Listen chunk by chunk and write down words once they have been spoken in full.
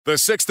The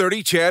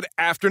 6:30 CHED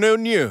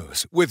Afternoon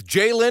News with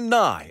Jaylen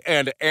Nye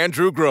and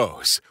Andrew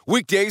Gross.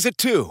 Weekdays at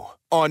 2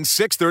 on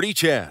 6:30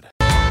 CHED.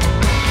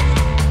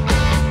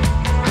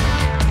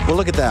 Well,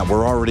 look at that.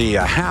 We're already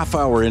a half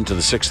hour into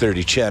the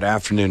 6:30 CHED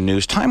Afternoon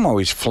News. Time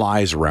always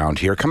flies around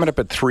here. Coming up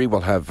at 3,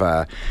 we'll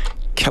have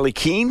Kelly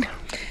Keane.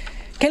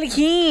 Kelly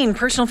Keane,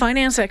 personal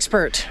finance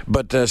expert.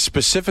 But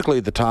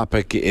specifically, the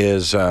topic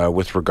is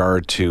with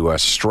regard to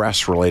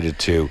stress related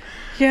to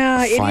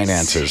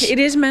finances. It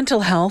is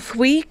Mental Health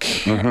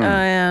Week,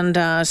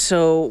 and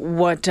so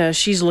what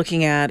she's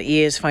looking at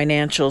is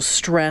financial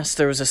stress.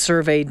 There was a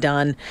survey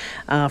done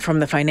from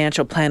the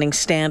Financial Planning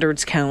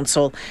Standards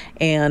Council,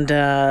 and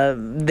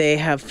they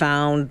have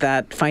found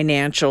that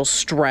financial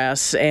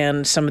stress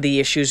and some of the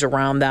issues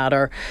around that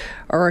are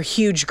a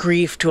huge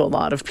grief to a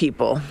lot of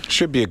people.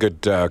 Should be a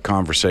good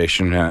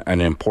conversation, an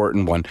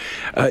important one.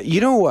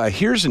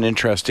 Here's an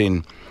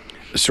interesting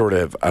sort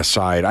of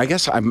aside. I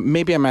guess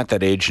maybe I'm at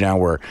that age now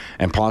where,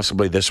 and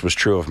possibly this was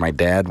true of my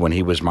dad when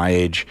he was my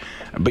age,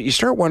 but you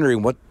start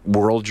wondering what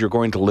world you're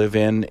going to live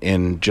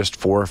in just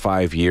 4 or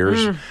 5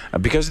 years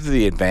because of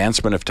the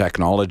advancement of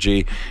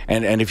technology.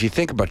 And if you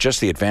think about just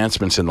the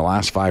advancements in the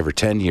last 5 or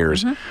 10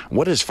 years,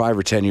 what does 5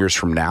 or 10 years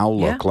from now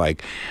look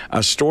like?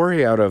 A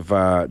story out of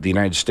the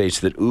United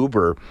States that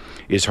Uber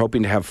is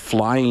hoping to have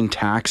flying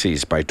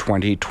taxis by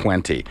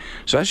 2020.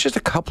 So that's just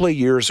a couple of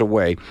years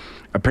away.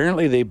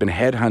 Apparently, they've been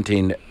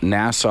headhunting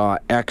NASA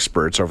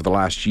experts over the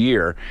last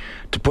year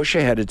to push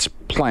ahead its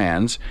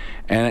plans,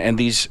 and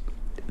these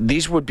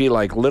would be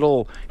like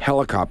little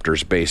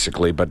helicopters,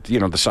 basically, but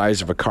the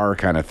size of a car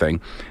kind of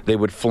thing. They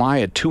would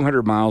fly at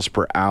 200 miles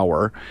per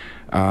hour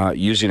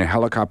using a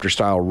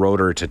helicopter-style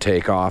rotor to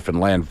take off and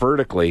land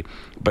vertically,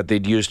 but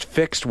they'd used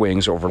fixed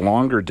wings over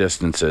longer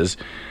distances.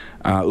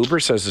 Uber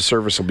says the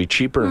service will be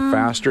cheaper and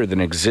faster than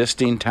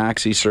existing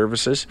taxi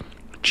services.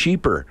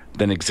 Cheaper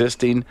than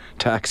existing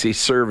taxi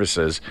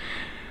services.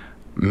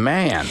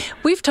 Man,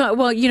 we've talked.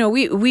 Well,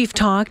 we've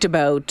talked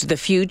about the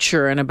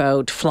future and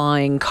about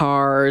flying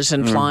cars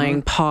and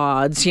flying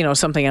pods.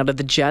 Something out of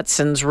the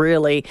Jetsons,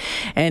 really,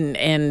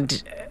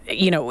 and.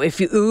 If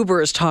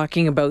Uber is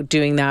talking about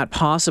doing that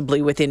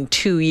possibly within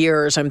 2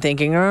 years, I'm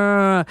thinking,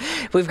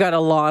 we've got a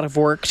lot of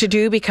work to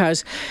do,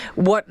 because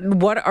what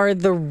are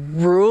the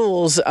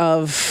rules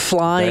of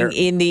flying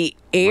in the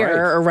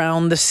air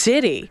around the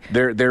city?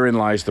 Therein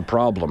lies the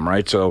problem,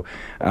 right? So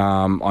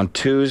on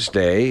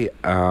Tuesday,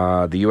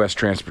 the U.S.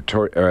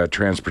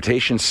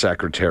 Transportation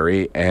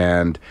Secretary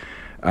and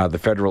the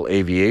Federal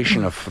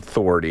Aviation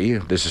Authority,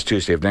 this is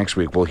Tuesday of next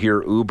week, will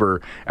hear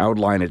Uber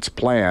outline its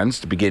plans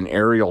to begin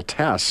aerial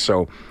tests.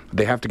 So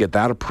they have to get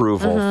that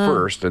approval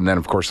first, and then,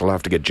 of course, they'll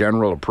have to get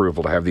general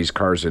approval to have these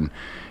cars in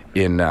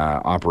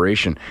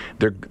operation.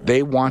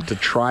 They want to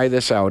try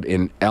this out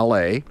in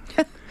L.A.,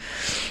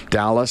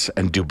 Dallas,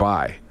 and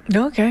Dubai.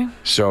 Okay.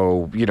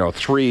 So,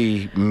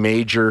 3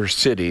 major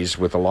cities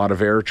with a lot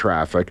of air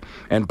traffic.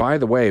 And by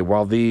the way,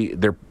 while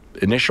their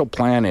initial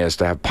plan is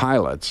to have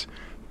pilots,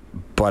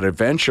 but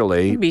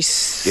eventually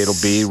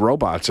it'll be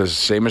robots,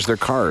 same as their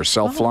cars,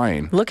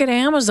 self-flying. Look at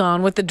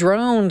Amazon with the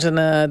drones and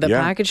the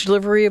package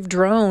delivery of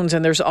drones,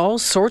 and there's all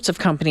sorts of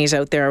companies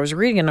out there. I was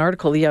reading an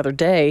article the other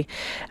day,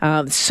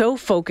 so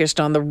focused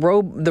on the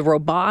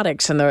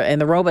robotics and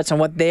the robots and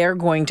what they're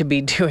going to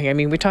be doing. I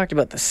mean, we talked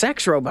about the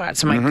sex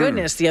robots, my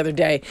goodness, the other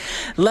day,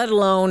 let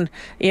alone,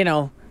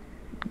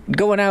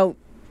 going out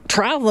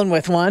traveling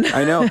with one.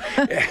 I know.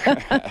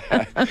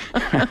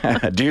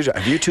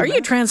 Are you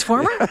a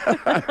transformer?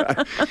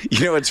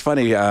 It's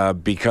funny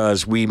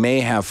because we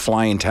may have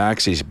flying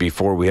taxis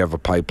before we have a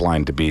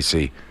pipeline to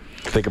BC.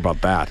 Think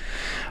about that.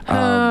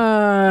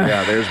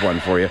 There's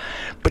one for you.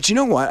 But you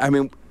know what? I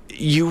mean,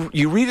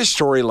 you read a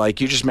story like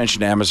you just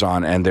mentioned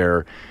Amazon and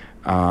their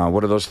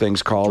what are those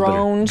things called?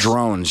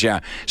 Drones,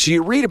 yeah. So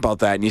you read about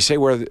that and you say,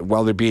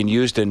 well, they're being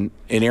used in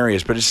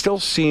areas, but it still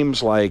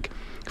seems like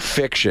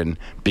fiction,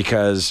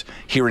 because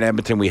here in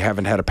Edmonton we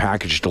haven't had a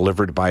package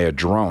delivered by a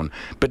drone.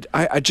 But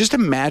I just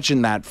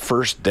imagine that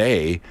first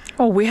day.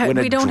 Oh, we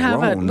don't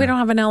have an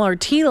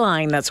LRT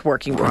line that's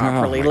working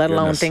properly, let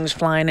alone things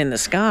flying in the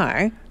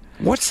sky.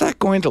 What's that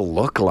going to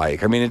look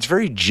like? I mean, it's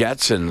very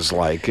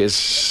Jetsons-like.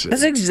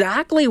 That's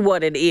exactly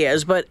what it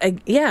is. But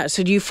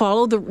so do you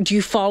follow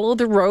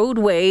the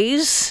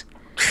roadways?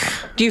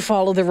 Do you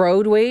follow the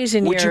roadways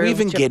Would you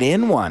even get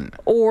in one?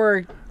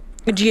 Or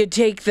do you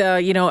take the,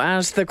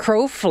 as the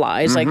crow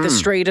flies, like the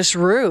straightest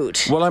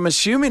route? Well, I'm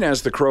assuming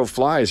as the crow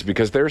flies,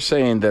 because they're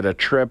saying that a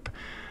trip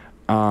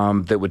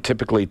that would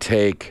typically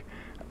take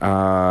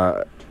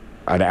an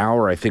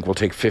hour, I think, will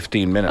take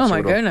 15 minutes. Oh,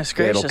 my goodness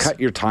gracious. It'll cut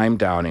your time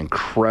down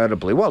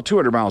incredibly. Well,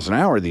 200 miles an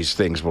hour these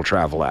things will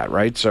travel at,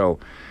 right? So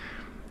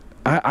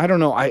I don't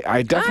know.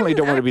 I definitely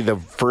don't want to be the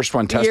first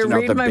one testing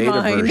out the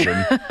beta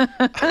version.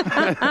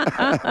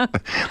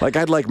 Like,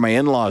 I'd like my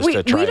in-laws to try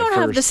it first. We don't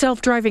have the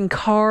self-driving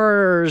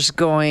cars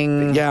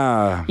going.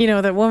 Yeah.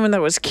 That woman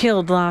that was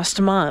killed last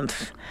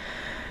month.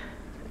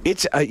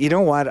 It's, you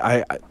know what?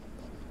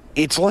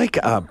 It's like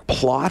a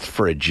plot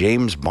for a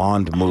James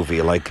Bond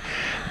movie. Like,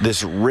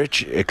 this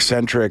rich,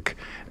 eccentric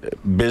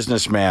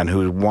businessman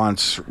who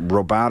wants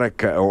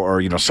robotic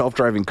or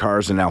self-driving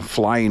cars and now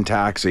flying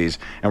taxis,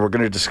 and we're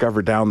going to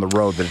discover down the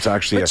road that it's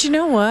actually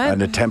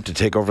an attempt to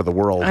take over the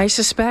world. I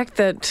suspect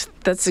that's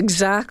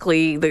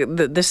exactly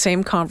the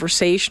same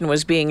conversation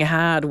was being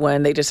had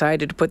when they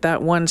decided to put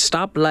that one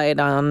stoplight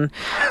on,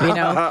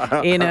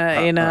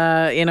 in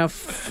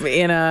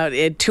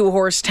a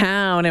two-horse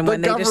town, and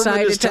when they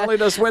decided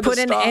to put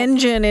an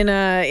engine in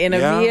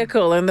a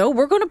vehicle, and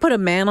we're going to put a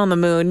man on the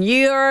moon.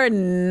 You're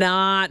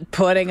not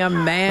putting a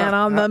man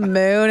on the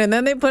moon, and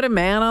then they put a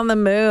man on the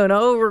moon.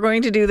 Oh, we're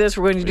going to do this.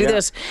 We're going to do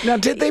this. Now,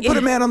 did they put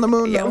a man on the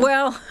moon? Yeah,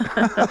 well,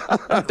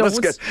 let's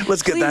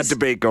get that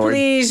debate going.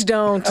 Please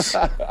don't.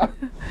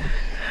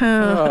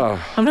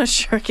 I'm not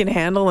sure I can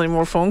handle any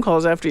more phone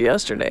calls after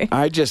yesterday.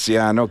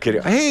 No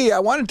kidding. Hey, I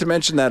wanted to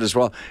mention that as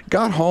well.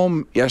 Got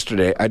home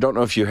yesterday. I don't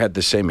know if you had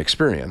the same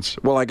experience.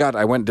 Well, I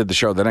went and did the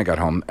show, then I got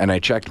home, and I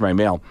checked my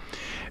mail.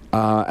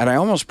 And I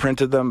almost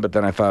printed them, but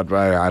then I thought,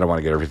 I don't want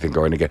to get everything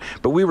going again.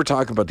 But we were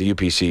talking about the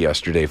UPC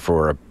yesterday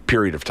for a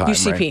period of time,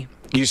 UCP. Right?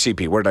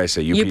 UCP. What did I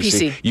say?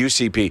 UPC.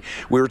 UCP.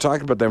 We were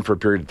talking about them for a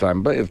period of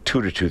time, but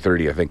 2 to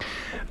 2:30, I think.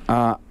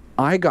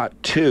 I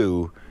got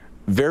 2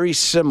 very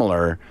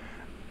similar,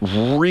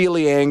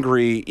 really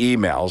angry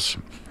emails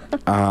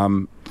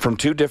from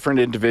 2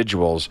 different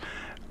individuals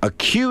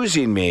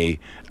accusing me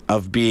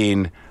of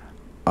being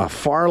a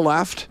far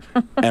left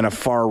and a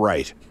far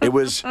right. It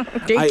was...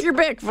 Take your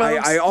pick,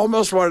 folks. I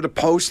almost wanted to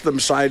post them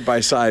side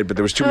by side, but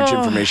there was too much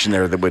information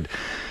there that would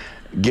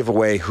give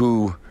away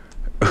who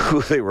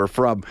they were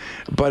from.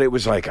 But it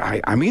was like,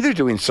 I'm either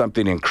doing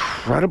something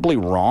incredibly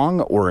wrong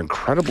or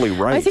incredibly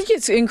right. I think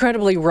it's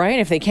incredibly right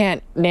if they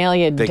can't nail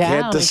you down. They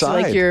can't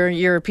decide. It's like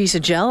you're a piece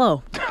of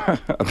Jell-O.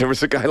 There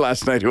was a guy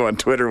last night who on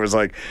Twitter was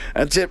like,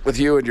 that's it with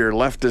you and your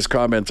leftist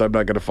comments. I'm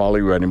not going to follow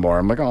you anymore.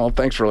 I'm like, oh,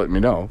 thanks for letting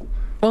me know.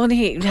 Well, and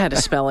he had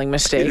a spelling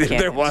mistake.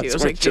 There was,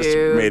 which like, just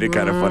made it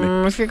kind of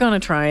funny. If you're going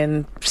to try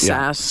and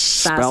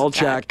spell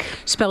check.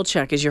 Spell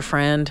check is your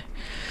friend.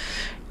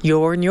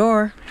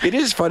 Your. It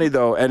is funny,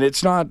 though, and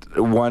it's not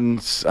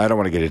one... I don't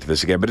want to get into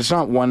this again, but it's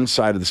not one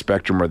side of the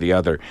spectrum or the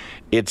other.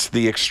 It's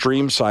the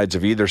extreme sides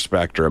of either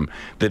spectrum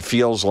that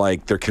feels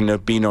like there can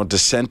be no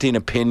dissenting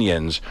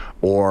opinions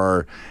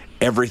or...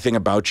 everything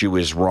about you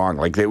is wrong.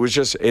 Like, it was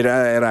just, it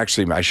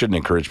actually, I shouldn't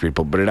encourage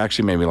people, but it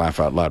actually made me laugh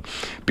out loud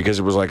because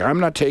it was like, I'm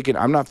not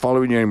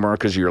following you anymore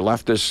because of your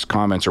leftist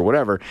comments or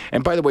whatever.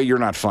 And by the way, you're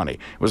not funny.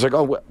 It was like,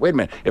 oh, wait a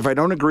minute. If I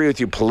don't agree with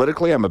you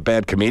politically, I'm a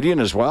bad comedian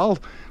as well.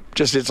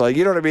 Just, it's like,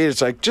 you know what I mean?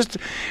 It's like, just,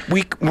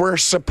 we're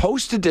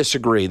supposed to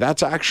disagree.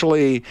 That's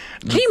actually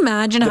Can you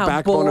imagine the how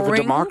backbone boring, of a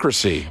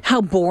democracy.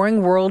 How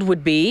boring world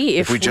would be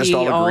if we just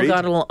all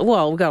got along.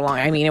 Well, we got along.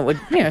 I mean, it would,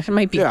 it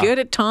might be good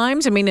at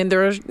times. I mean, and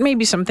there are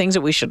maybe some things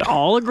that we should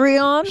all agree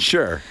on.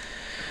 Sure.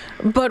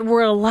 But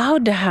we're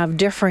allowed to have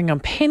differing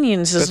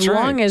opinions as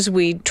long as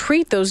we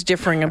treat those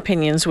differing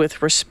opinions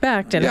with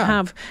respect and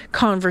have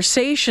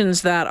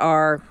conversations that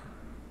are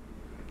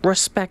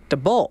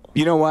respectable.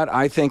 You know what?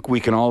 I think we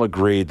can all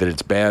agree that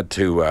it's bad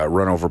to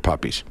run over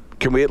puppies.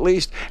 Can we at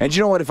least? And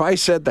you know what? If I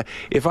said that,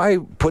 if I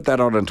put that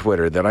out on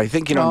Twitter, that I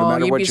think, no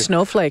matter what you'd be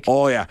snowflake.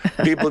 Oh, yeah.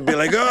 People would be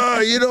like, oh,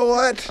 you know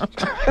what?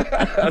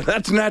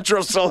 That's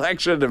natural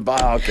selection.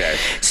 Okay.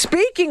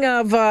 Speaking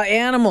of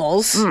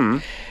animals,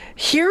 there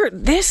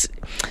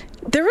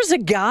was a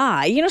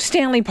guy,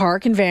 Stanley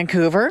Park in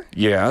Vancouver?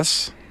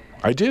 Yes.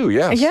 I do,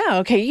 yes. Yeah,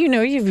 okay.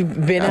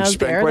 You've been out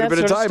there, quite that a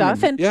bit sort of time. of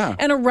stuff.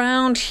 And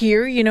around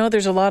here,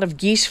 there's a lot of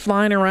geese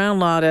flying around, a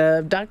lot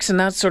of ducks and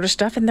that sort of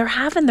stuff, and they're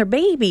having their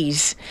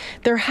babies.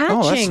 They're hatching.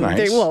 Oh, that's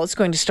nice. It's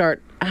going to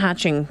start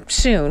hatching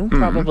soon,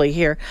 probably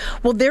here.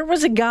 Well, there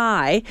was a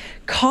guy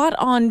caught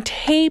on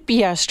tape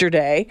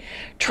yesterday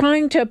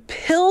trying to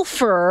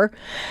pilfer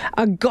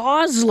a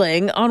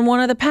gosling on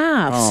one of the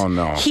paths. Oh,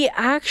 no. He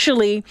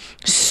actually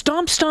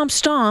stomped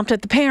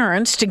at the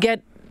parents to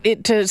get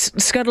it to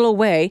scuttle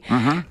away,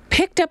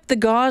 picked up the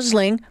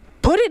gosling,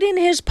 put it in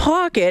his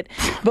pocket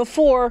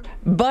before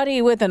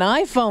Buddy with an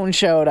iPhone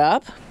showed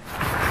up.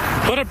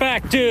 Put it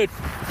back, dude.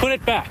 Put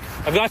it back.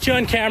 I've got you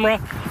on camera.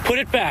 Put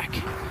it back.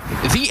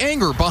 The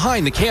anger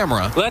behind the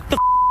camera. Let the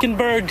f***ing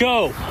bird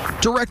go.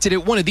 Directed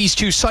at one of these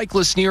 2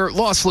 cyclists near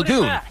Lost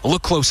Lagoon.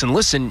 Look close and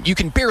listen. You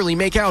can barely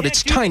make out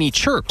its tiny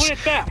chirps. Put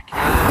it back.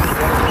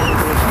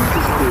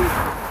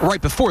 Right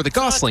before the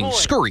gosling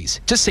scurries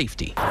to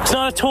safety. It's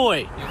not a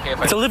toy.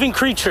 It's a living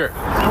creature.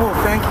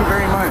 Oh, thank you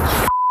very much.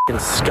 F***ing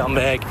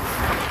scumbag.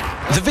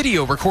 The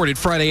video recorded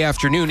Friday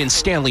afternoon in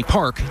Stanley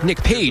Park.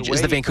 Nick Page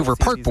is the Vancouver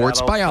Park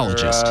Board's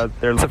biologist.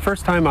 It's the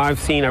first time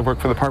I've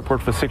worked for the Park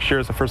Board for 6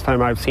 years, the first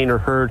time I've seen or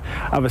heard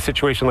of a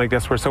situation like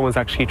this where someone's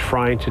actually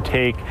trying to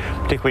take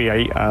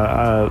particularly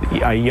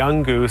a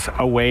young goose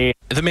away.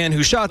 The man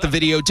who shot the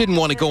video didn't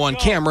want to go on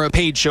camera.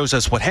 Page shows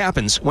us what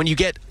happens when you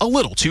get a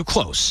little too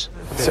close.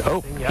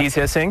 So, he's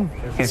hissing.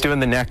 He's doing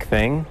the neck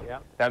thing.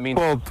 That means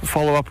we'll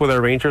follow up with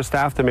our ranger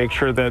staff to make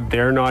sure that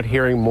they're not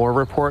hearing more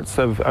reports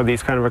of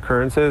these kind of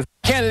occurrences.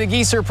 Canada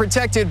geese are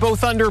protected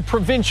both under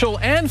provincial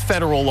and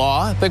federal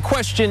law. The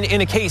question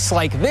in a case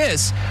like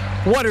this,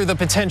 what are the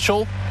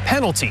potential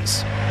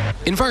penalties?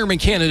 Environment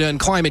Canada and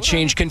Climate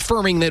Change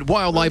confirming that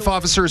wildlife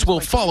officers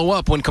will follow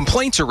up when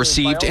complaints are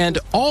received, and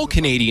all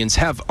Canadians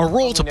have a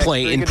role to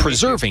play in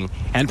preserving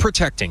and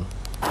protecting.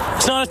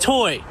 It's not a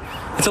toy.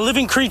 It's a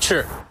living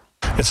creature.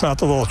 It's not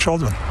the little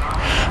children.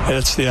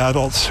 It's the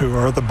adults who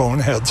are the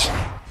boneheads.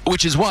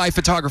 Which is why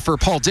photographer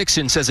Paul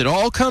Dixon says it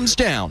all comes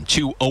down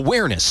to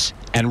awareness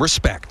and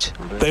respect.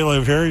 They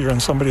live here, you're in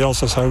somebody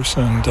else's house,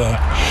 and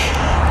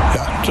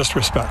just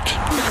respect.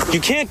 You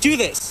can't do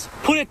this.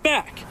 Put it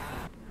back.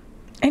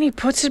 And he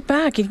puts it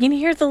back. You can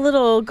hear the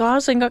little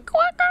gosling go,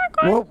 quack, quack,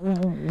 quack.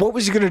 What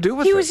was he going to do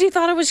with it? He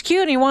thought it was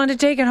cute and he wanted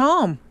to take it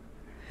home.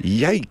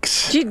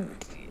 Yikes.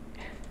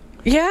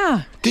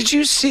 Yeah. Did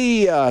you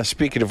see,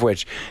 speaking of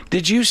which,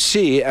 did you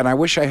see, and I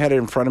wish I had it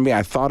in front of me,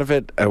 I thought of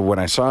it when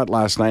I saw it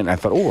last night, and I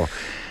thought,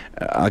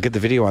 I'll get the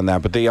video on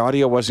that, but the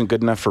audio wasn't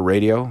good enough for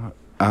radio.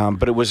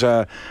 But it was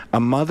a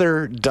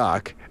mother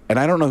duck, and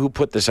I don't know who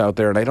put this out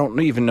there, and I don't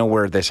even know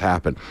where this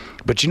happened.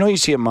 But you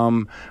see a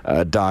mom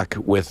duck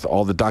with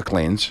all the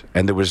ducklings,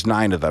 and there was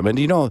 9 of them. And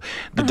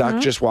the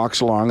duck just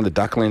walks along, and the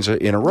ducklings are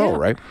in a row,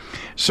 right?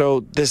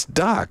 So this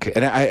duck,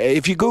 and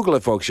if you Google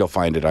it, folks, you'll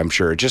find it, I'm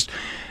sure. Just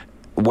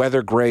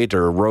weather grate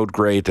or road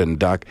grate and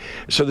duck.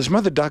 So this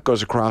mother duck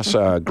goes across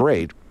a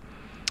grate,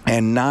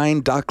 and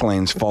 9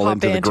 ducklings fall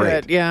into the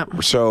grate. Yeah.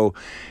 So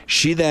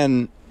she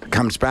then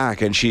comes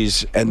back, and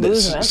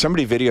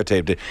somebody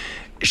videotaped it.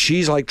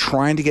 She's like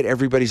trying to get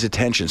everybody's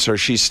attention. So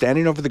she's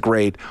standing over the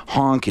grate,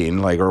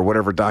 honking, or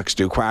whatever ducks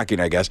do, quacking,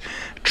 I guess,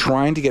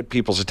 trying to get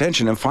people's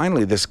attention. And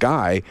finally, this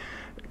guy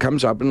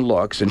comes up and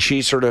looks, and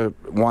she sort of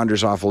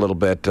wanders off a little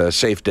bit,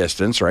 safe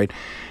distance, right?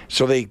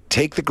 So they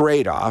take the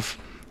grate off,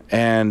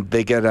 and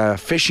they get a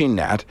fishing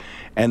net,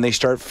 and they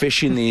start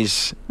fishing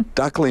these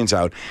ducklings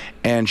out,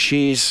 and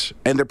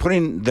they're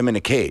putting them in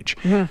a cage.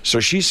 Mm-hmm. So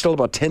she's still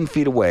about 10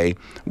 feet away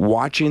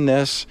watching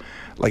this.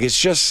 It's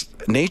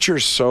just,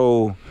 nature's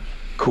so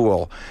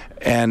cool.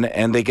 And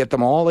they get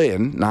them all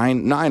in,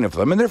 nine of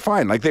them, and they're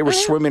fine. They were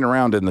swimming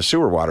around in the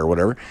sewer water or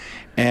whatever.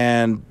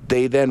 And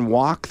they then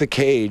walk the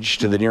cage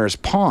to the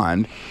nearest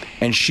pond,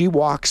 and she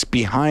walks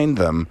behind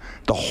them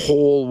the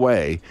whole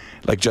way,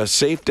 just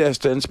safe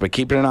distance, but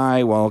keeping an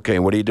eye. Well, okay,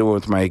 what are you doing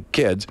with my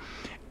kids?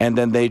 And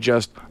then they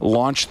just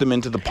launch them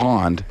into the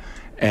pond,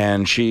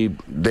 and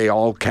they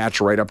all catch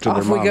right up to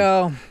their mom. Off we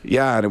go.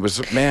 Yeah, and it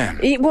was, man.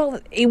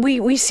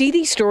 We see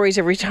these stories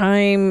every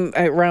time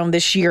around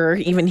this year,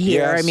 even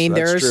here. Yes,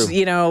 there's,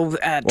 true.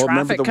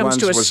 traffic comes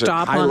to a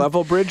stop on High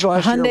Level Bridge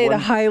last year. Hyundai, the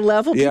High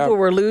Level. Yeah. People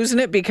were losing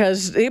it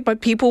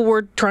but people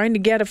were trying to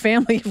get a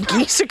family of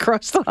geese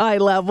across the High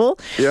Level.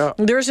 Yeah.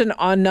 There's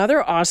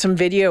another awesome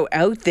video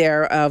out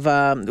there of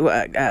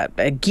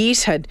a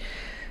geese had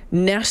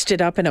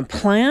nested up in a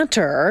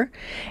planter,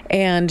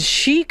 and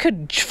she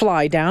could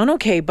fly down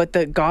okay, but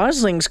the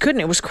goslings couldn't.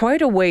 It was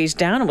quite a ways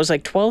down. It was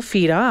 12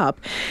 feet up.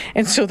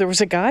 And so there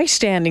was a guy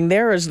standing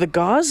there as the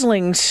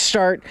goslings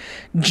start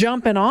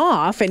jumping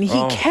off, and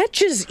he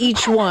catches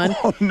each one.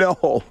 Oh,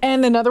 no.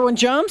 And another one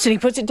jumps, and he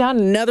puts it down,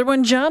 and another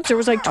one jumps. There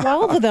was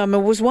 12 of them.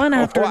 It was one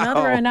after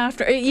another, and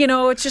after,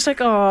 it's just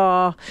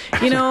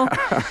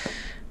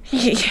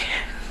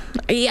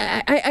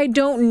yeah, I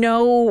don't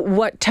know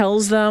what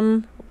tells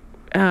them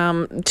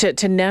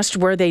to nest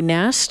where they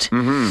nest.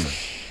 Mm-hmm.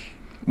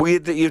 Well,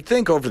 you'd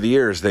think over the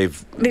years they'd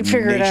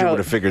figure it out. Nature would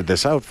have figured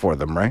this out for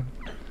them, right?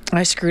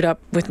 I screwed up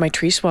with my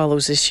tree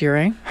swallows this year,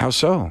 eh? How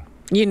so?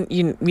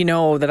 You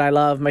know that I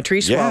love my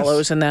tree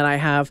swallows, yes. And then I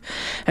have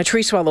a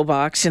tree swallow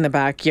box in the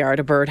backyard,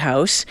 a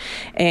birdhouse.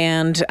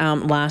 And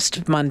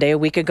last Monday, a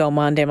week ago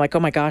Monday, I'm like, oh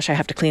my gosh, I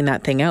have to clean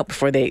that thing out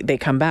before they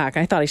come back.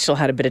 I thought I still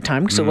had a bit of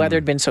time because the weather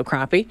had been so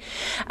crappy.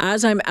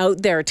 As I'm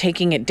out there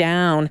taking it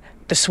down,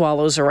 the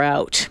swallows are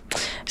out.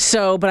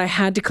 But I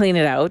had to clean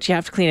it out. You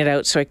have to clean it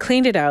out. So I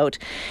cleaned it out,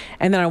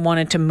 and then I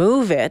wanted to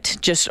move it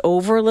just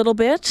over a little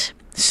bit.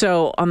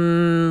 So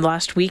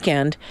last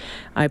weekend,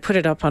 I put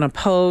it up on a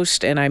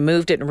post, and I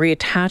moved it and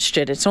reattached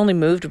it. It's only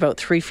moved about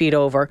 3 feet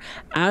over.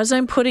 As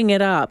I'm putting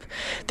it up,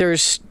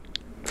 there's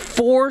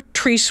 4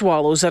 tree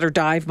swallows that are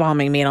dive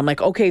bombing me, and I'm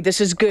like, okay, this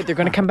is good. They're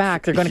going to come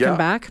back. They're going to come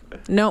back.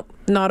 Nope,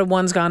 not a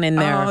one's gone in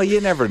there. Oh,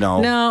 you never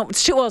know. No,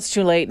 it's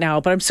too late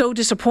now. But I'm so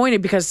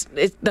disappointed because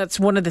that's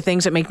one of the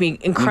things that make me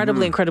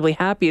incredibly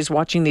happy is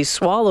watching these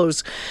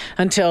swallows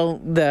until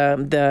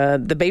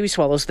the baby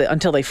swallows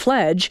until they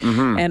fledge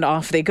and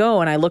off they go.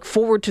 And I look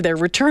forward to their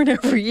return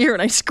every year,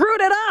 and I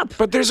screwed it up.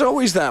 But there's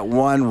always that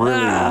one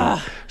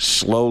really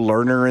slow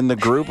learner in the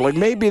group.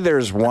 Maybe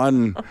there's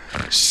one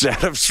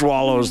set of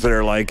swallows that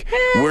are like,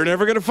 we're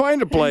never going to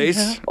find a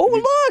place. Oh,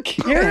 look,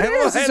 here it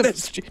is.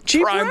 It's a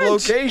cheap prime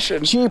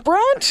location. Cheap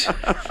rent.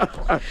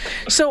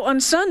 So on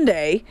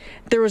Sunday,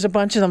 there was a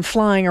bunch of them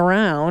flying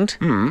around,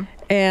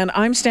 and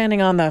I'm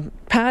standing on the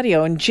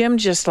patio, and Jim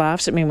just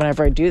laughs at me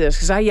whenever I do this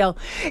because I yell,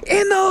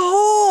 "In the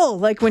hole!"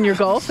 like when you're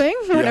golfing,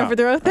 whenever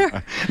they're out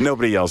there.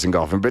 Nobody yells in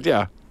golfing, but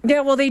yeah.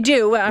 Yeah, well, they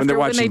do. When they're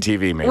watching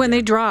TV, maybe. When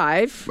they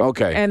drive.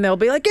 Okay. And they'll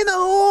be like, in the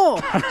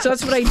hole. So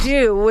that's what I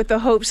do with the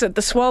hopes that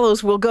the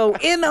swallows will go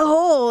in the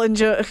hole. And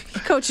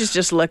Coach is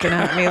just looking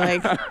at me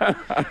like,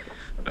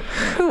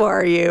 who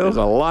are you? There's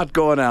a lot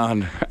going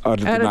on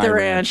out at the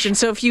ranch. And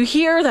so if you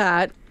hear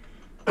that,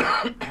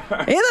 in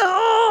the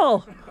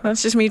hole,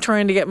 that's just me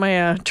trying to get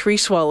my tree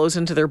swallows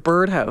into their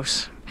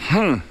birdhouse.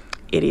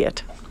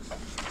 Idiot.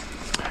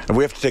 And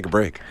we have to take a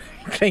break.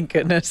 Thank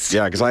goodness.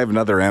 Yeah, because I have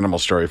another animal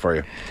story for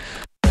you.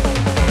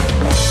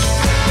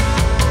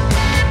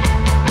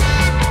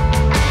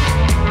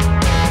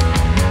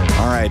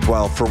 All right,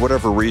 well, for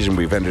whatever reason,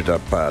 we've ended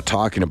up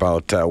talking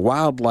about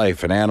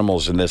wildlife and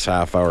animals in this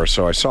half hour.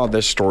 So I saw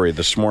this story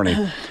this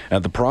morning.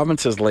 The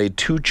province has laid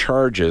 2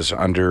 charges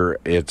under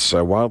its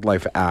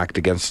Wildlife Act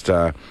against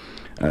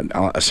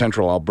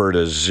Central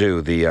Alberta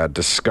Zoo, the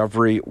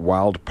Discovery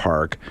Wildlife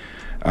Park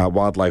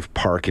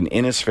in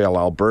Innisfail,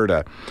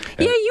 Alberta.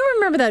 Yeah, you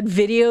remember that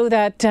video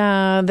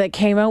that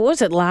came out?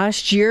 Was it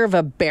last year of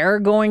a bear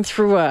going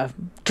through a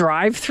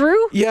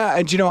drive-through? Yeah,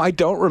 and I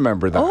don't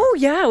remember that. Oh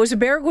yeah, it was a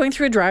bear going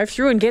through a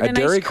drive-through and getting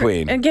Dairy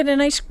Queen and getting an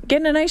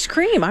ice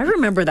cream. I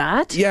remember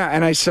that. Yeah,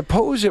 and I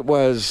suppose it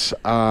was.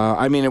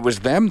 It was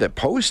them that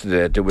posted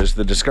it. It was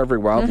the Discovery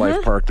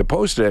Wildlife Park that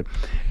posted it,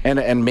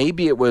 and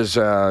maybe it was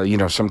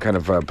some kind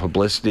of a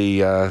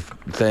publicity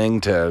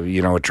thing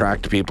to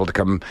attract people to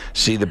come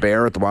see the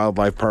bear at the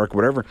wildlife park,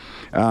 whatever.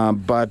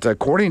 But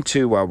according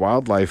to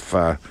wildlife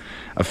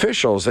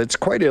officials, it's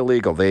quite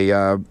illegal.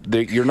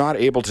 You're not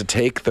able to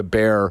take the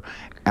bear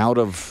out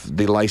of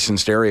the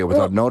licensed area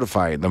without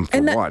notifying them,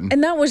 one.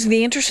 And that was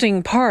the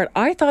interesting part.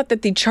 I thought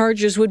that the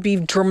charges would be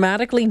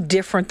dramatically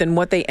different than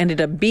what they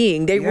ended up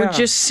being. They were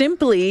just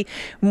simply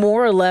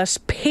more or less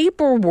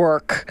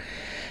paperwork.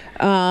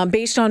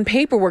 Based on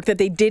paperwork that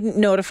they didn't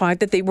notify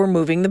that they were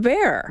moving the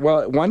bear.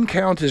 Well, one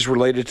count is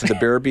related to the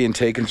bear being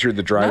taken through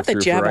the drive-through for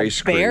ice cream. Not that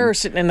you have a bear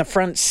sitting in the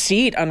front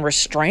seat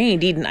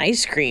unrestrained eating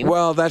ice cream.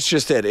 Well, that's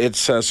just it. It's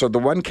so the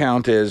one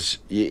count is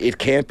it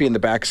can't be in the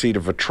back seat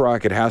of a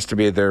truck. It has to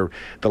be there.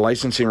 The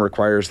licensing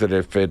requires that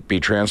if it be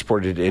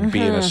transported, it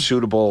be in a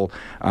suitable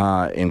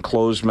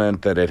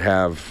enclosement, that it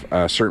have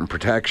certain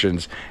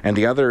protections. And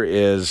the other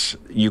is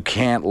you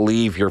can't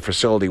leave your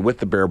facility with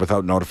the bear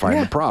without notifying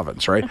the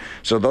province, right?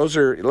 So those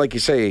are, like you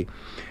say,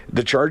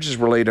 the charges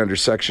were laid under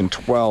Section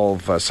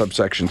 12,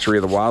 subsection 3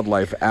 of the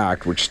Wildlife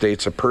Act, which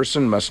states a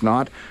person must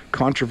not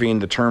contravene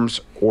the terms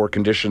or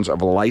conditions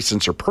of a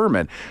license or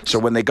permit. So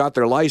when they got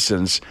their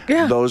license,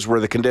 those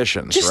were the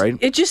conditions, right?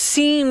 It just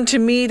seemed to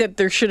me that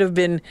there should have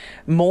been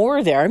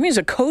more there. I mean, there's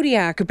a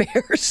Kodiak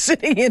bear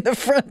sitting in the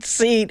front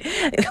seat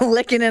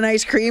licking an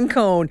ice cream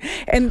cone.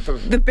 And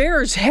the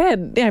bear's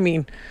head,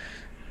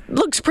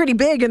 looks pretty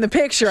big in the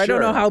picture. Sure. I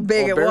don't know how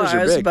big it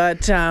was,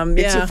 but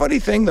It's a funny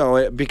thing,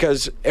 though,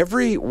 because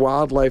every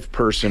wildlife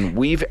person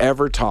we've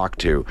ever talked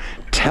to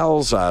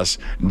tells us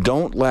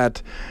don't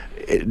let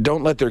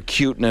their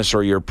cuteness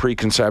or your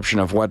preconception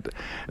of what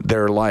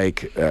they're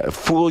like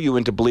fool you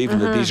into believing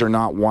that these are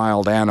not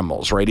wild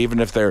animals, right? Even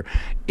if they're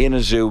in a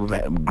zoo,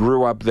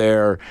 grew up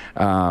there,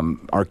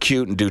 are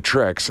cute and do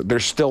tricks, they're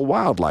still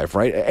wildlife,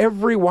 right?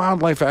 Every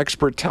wildlife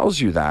expert tells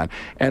you that.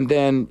 And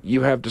then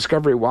you have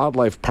Discovery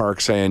Wildlife Park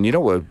saying,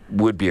 what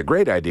would be a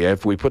great idea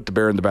if we put the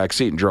bear in the back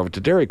seat and drove it to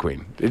Dairy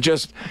Queen.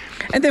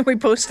 And then we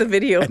post the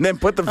video. And then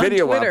put the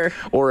video up.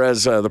 Or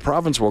as the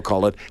province will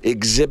call it,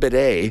 Exhibit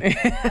A.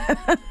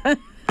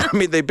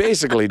 They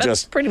basically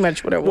That's pretty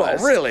much what it was.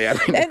 Well, really, and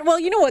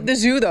you know what? The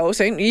zoo, though,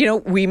 saying,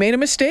 we made a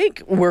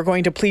mistake. We're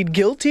going to plead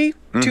guilty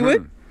to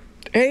it.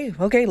 Hey,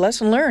 okay,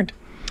 lesson learned.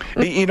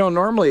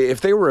 Normally, if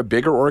they were a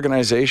bigger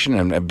organization,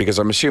 and because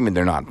I'm assuming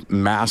they're not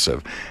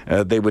massive,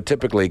 they would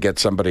typically get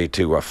somebody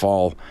to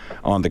fall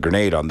on the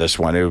grenade on this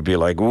one. It would be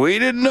like, we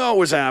didn't know it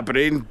was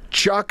happening.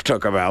 Chuck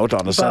took them out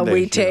on a Sunday. But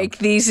we take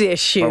these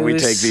issues. But we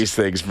take these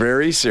things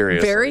very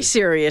seriously. Very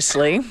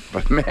seriously.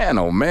 But man,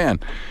 oh man.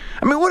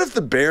 What if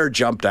the bear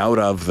jumped out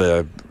of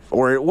the...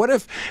 Or what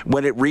if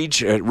when it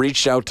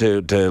reached out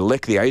to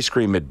lick the ice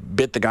cream, it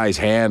bit the guy's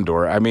hand?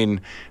 Or,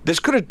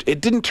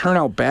 it didn't turn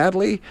out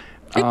badly.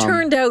 It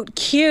turned out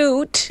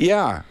cute.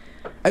 Yeah.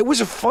 It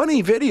was a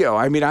funny video.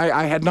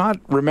 I had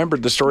not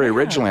remembered the story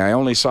originally. I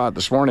only saw it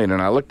this morning,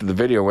 and I looked at the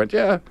video and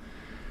went,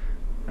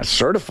 that's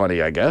sort of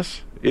funny, I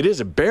guess. It is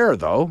a bear,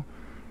 though.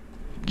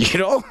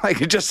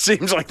 It just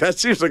seems like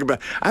a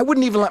bad... I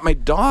wouldn't even let my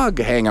dog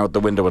hang out the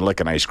window and lick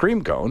an ice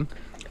cream cone.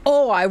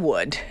 Oh, I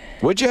would.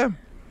 Would you?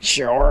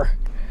 Sure.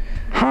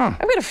 Huh.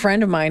 I've got a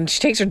friend of mine.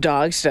 She takes her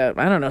dogs to,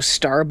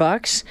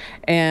 Starbucks.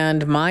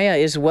 And Maya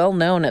is well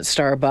known at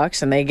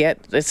Starbucks. And they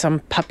get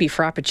some puppy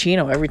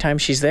frappuccino every time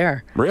she's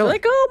there. Really? They're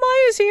like,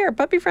 oh, Maya's here.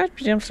 Puppy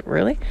frappuccino.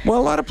 Really? Well,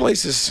 a lot of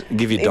places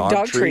give you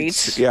dog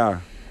treats.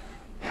 Yeah.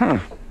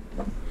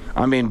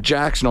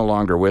 Jack's no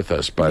longer with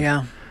us, but...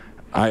 Yeah.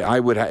 I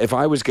would, if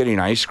I was getting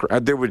ice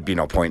cream, there would be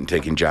no point in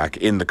taking Jack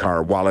in the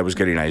car while I was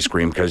getting ice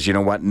cream, because you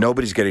know what?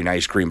 Nobody's getting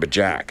ice cream but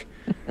Jack.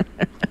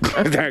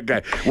 That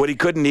guy. What he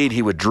couldn't eat,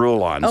 he would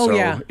drool on. Oh,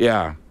 yeah.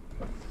 Yeah.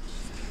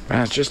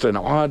 That's just an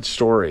odd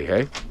story,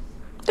 hey?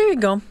 There you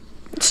go.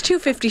 It's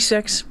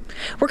 2:56.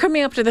 We're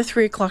coming up to the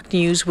 3 o'clock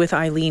news with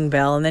Eileen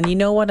Bell. And then you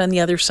know what? On the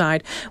other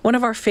side, one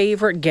of our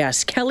favorite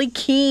guests, Kelly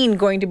Keane,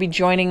 going to be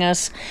joining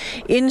us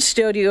in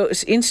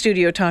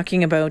studio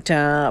talking about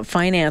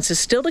finances.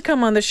 Still to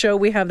come on the show,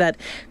 we have that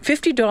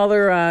 $50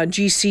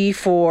 GC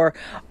for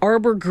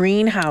Arbor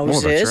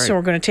greenhouses. Oh, that's right. So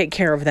we're going to take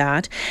care of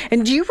that.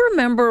 And do you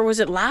remember, was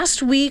it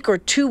last week or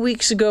 2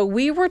 weeks ago,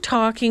 we were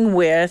talking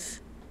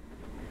with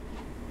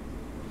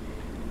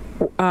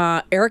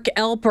Eric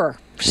Alper.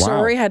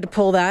 Sorry, had to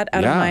pull that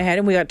out of my head.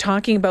 And we got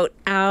talking about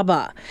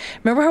ABBA.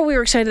 Remember how we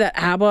were excited that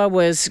ABBA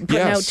was putting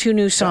out 2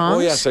 new songs? Oh,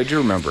 yes, I do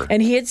remember.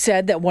 And he had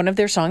said that one of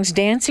their songs,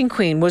 Dancing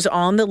Queen, was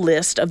on the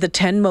list of the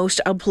 10 most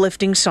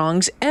uplifting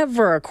songs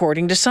ever,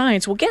 according to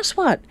Science. Well, guess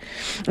what?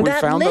 We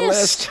found the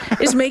list.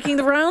 is making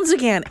the rounds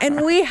again.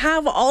 And we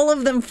have all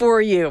of them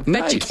for you.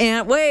 Nice. Bet you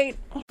can't wait.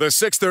 The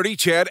 6:30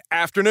 CHED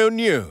Afternoon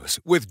News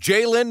with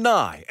Jaylen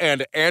Nye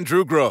and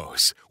Andrew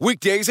Gross.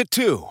 Weekdays at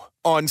 2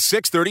 on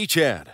 6:30 CHED.